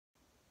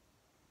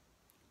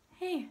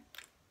Hey,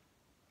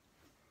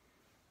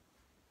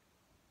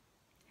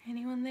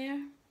 anyone there?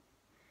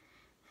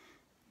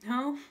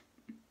 No?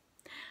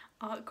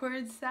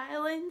 Awkward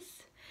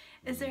silence?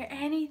 Is there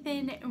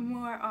anything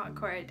more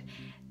awkward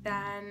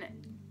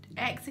than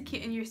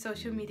executing your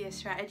social media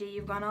strategy?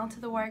 You've gone all to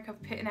the work of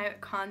putting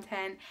out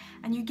content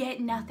and you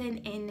get nothing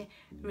in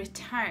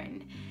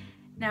return.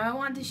 Now I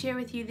want to share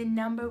with you the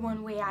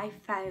 #1 way I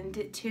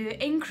found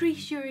to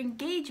increase your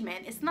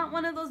engagement. It's not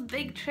one of those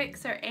big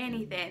tricks or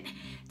anything.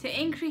 To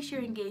increase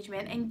your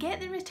engagement and get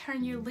the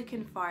return you're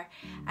looking for.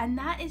 And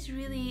that is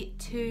really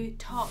to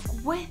talk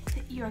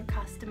with your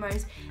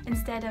customers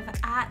instead of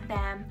at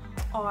them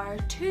or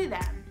to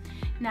them.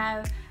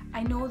 Now,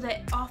 I know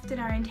that often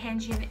our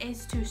intention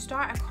is to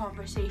start a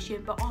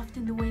conversation, but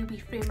often the way we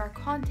frame our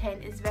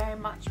content is very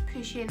much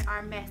pushing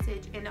our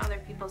message in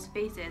other people's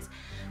faces,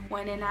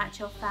 when in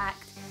actual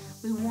fact,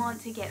 we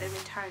want to get the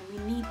return, we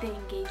need the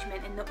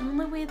engagement, and the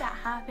only way that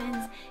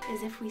happens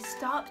is if we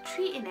stop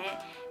treating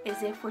it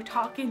as if we're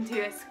talking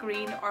to a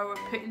screen or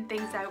we're putting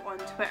things out on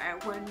Twitter.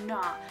 We're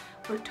not.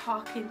 We're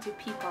talking to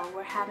people.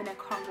 We're having a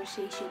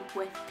conversation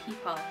with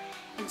people.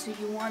 And so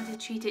you want to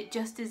treat it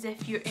just as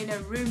if you're in a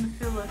room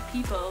full of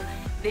people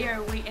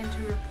there waiting to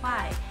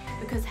reply,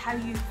 because how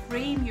you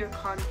frame your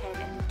content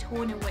and the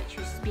tone in which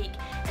you speak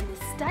and the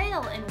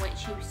style in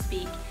which you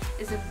speak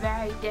is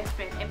very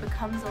different. It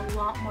becomes a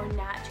lot more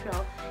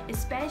natural,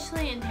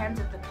 especially in terms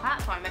of the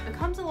platform. It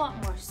becomes a lot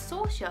more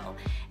social,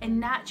 and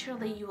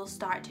naturally you will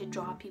start to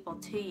draw people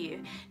to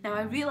you. Now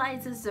I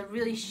realize this is a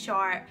really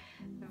short,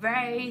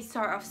 very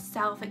sort of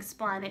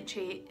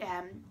self-explanatory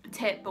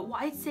tip, but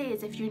what I'd say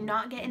is if you're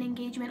not getting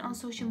engagement on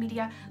social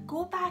media,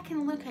 go back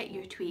and look at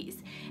your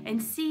tweets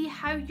and see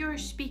how you're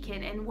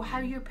speaking and how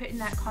you're putting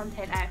that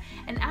content out,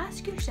 and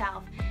ask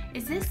yourself,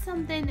 is this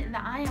something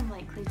that I am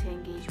likely to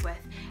engage with,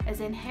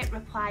 as in hit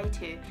reply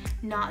to,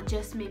 not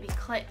just maybe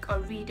click or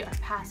read or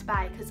pass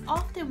by, because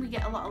often we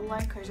get a lot of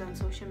lurkers on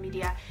social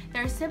media.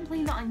 They're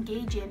simply not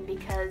engaging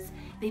because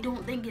they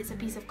don't think it's a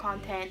piece of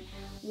content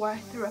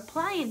worth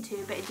replying to,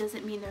 but it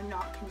doesn't mean they're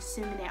not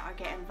consuming it or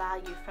getting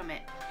value from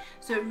it.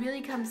 So it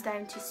really comes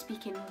down to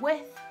speaking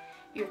with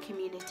your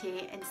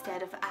community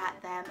instead of at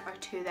them or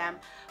to them.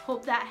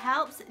 Hope that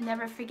helps.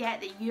 Never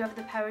forget that you have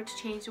the power to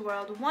change the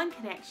world one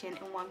connection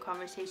and one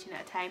conversation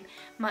at a time.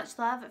 Much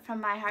love from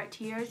my heart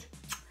to yours,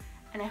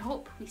 and I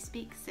hope we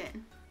speak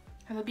soon.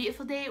 Have a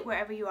beautiful day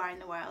wherever you are in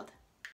the world.